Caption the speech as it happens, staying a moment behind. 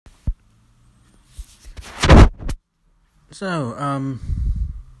So,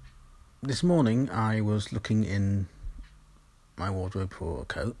 this morning I was looking in my wardrobe for a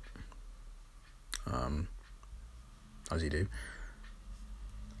coat, as you do,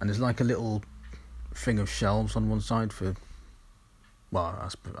 and there's like a little thing of shelves on one side for, well,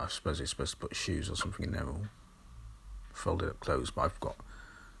 I suppose it's supposed to put shoes or something in there, or folded up clothes, but I've got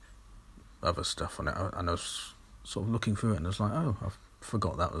other stuff on it, and I was sort of looking through it, and I was like, oh, I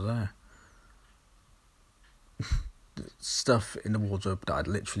forgot that was there. Stuff in the wardrobe that I'd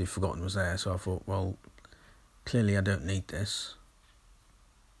literally forgotten was there, so I thought, well, clearly I don't need this,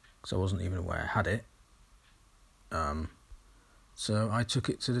 because I wasn't even aware I had it. So I took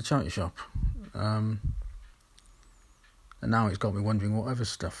it to the charity shop, and now it's got me wondering what other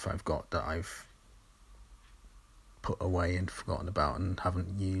stuff I've got that I've put away and forgotten about and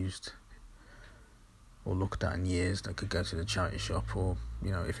haven't used or looked at in years that could go to the charity shop, or,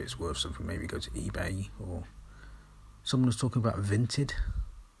 you know, if it's worth something, maybe go to eBay. Or someone was talking about Vinted.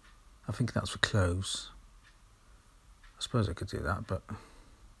 I think that's for clothes. I suppose I could do that, but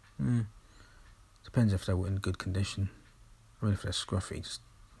depends if they were in good condition. I mean, if they're scruffy, just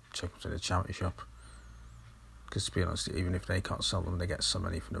check them to the charity shop. Because to be honest, even if they can't sell them, they get some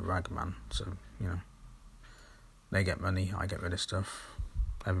money from the rag man. So, you know, they get money, I get rid of stuff.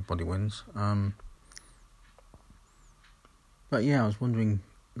 Everybody wins. But yeah, I'm wondering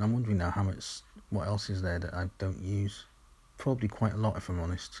now how much, what else is there that I don't use. Probably quite a lot, if I'm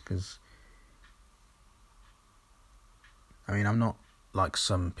honest, because, I mean, I'm not like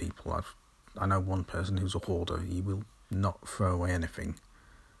some people. I know one person who's a hoarder. He will not throw away anything.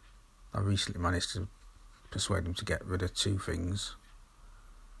 I recently managed to persuade him to get rid of two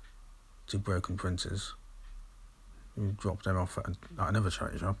broken printers. He dropped them off at another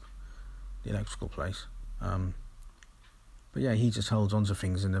charity shop, the electrical place. But yeah, he just holds on to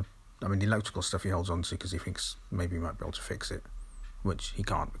things the electrical stuff he holds on to because he thinks maybe he might be able to fix it, which he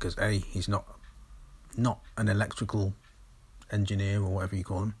can't, because A, he's not an electrical engineer, or whatever you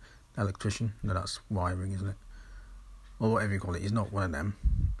call him, electrician. No, that's wiring, isn't it? Or whatever you call it, he's not one of them.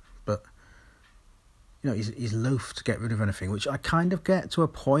 But, you know, he's loath to get rid of anything, which I kind of get to a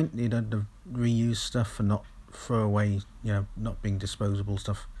point. You know, the reuse stuff and not throw away, you know, not being disposable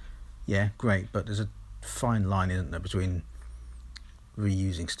stuff. Yeah, great, but there's a fine line, isn't there, between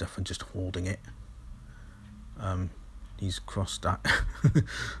reusing stuff and just hoarding it. He's crossed that.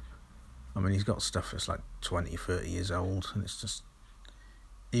 I mean, he's got stuff that's like 20, 30 years old, and it's just,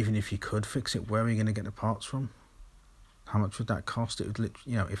 even if you could fix it, where are you going to get the parts from? How much would that cost? It would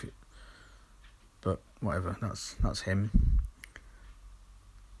literally, you know, but whatever, that's him.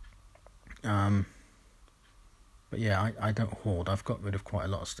 But yeah, I don't hoard. I've got rid of quite a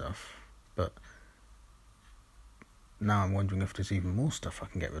lot of stuff, but now I'm wondering if there's even more stuff I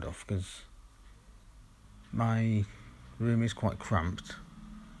can get rid of, because my room is quite cramped.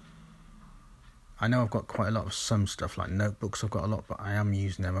 I know I've got quite a lot of some stuff, like notebooks I've got a lot, but I am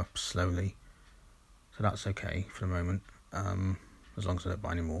using them up slowly, so that's okay for the moment, as long as I don't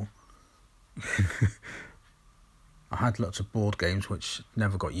buy any more. I had lots of board games which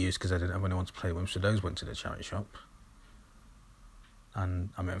never got used because I didn't have anyone to play with, so those went to the charity shop. And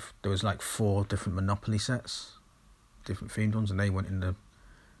I mean, there was like 4 different Monopoly sets, different themed ones, and they went in the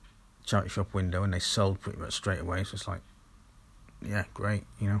charity shop window and they sold pretty much straight away. So it's like, yeah, great,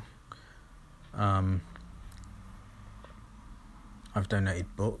 you know. I've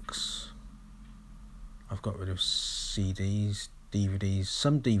donated books. I've got rid of CDs, DVDs.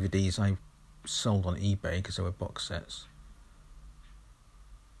 Some DVDs I sold on eBay because they were box sets.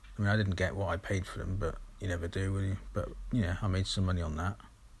 I mean, I didn't get what I paid for them, but you never do, will you? But yeah, I made some money on that,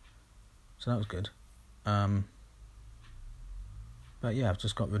 so that was good. But yeah, I've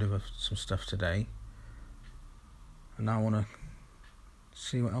just got rid of some stuff today, and now I want to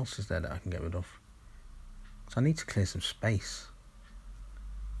see what else is there that I can get rid of. So I need to clear some space.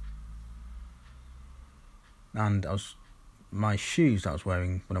 And my shoes that I was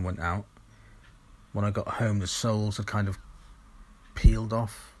wearing when I went out, when I got home, the soles had kind of peeled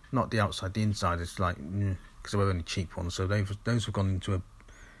off. Not the outside, the inside. It's like, because they were only cheap ones, so those have gone into a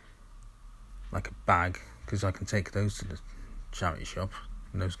bag, because I can take those to the charity shop,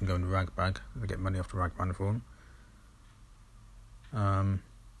 and those can go in the rag bag. I get money off the rag man for them.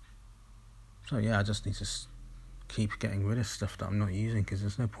 So yeah, I just need to keep getting rid of stuff that I'm not using, because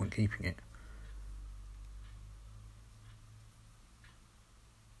there's no point keeping it.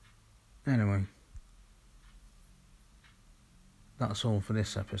 Anyway, that's all for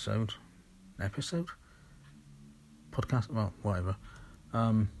this episode. Podcast? Well, whatever.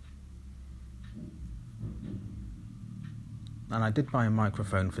 And I did buy a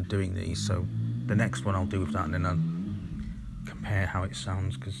microphone for doing these, so the next one I'll do with that, and then how it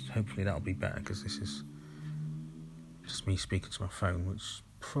sounds, because hopefully that'll be better, because this is just me speaking to my phone, which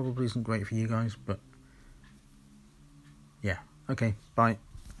probably isn't great for you guys, but yeah. Okay, bye.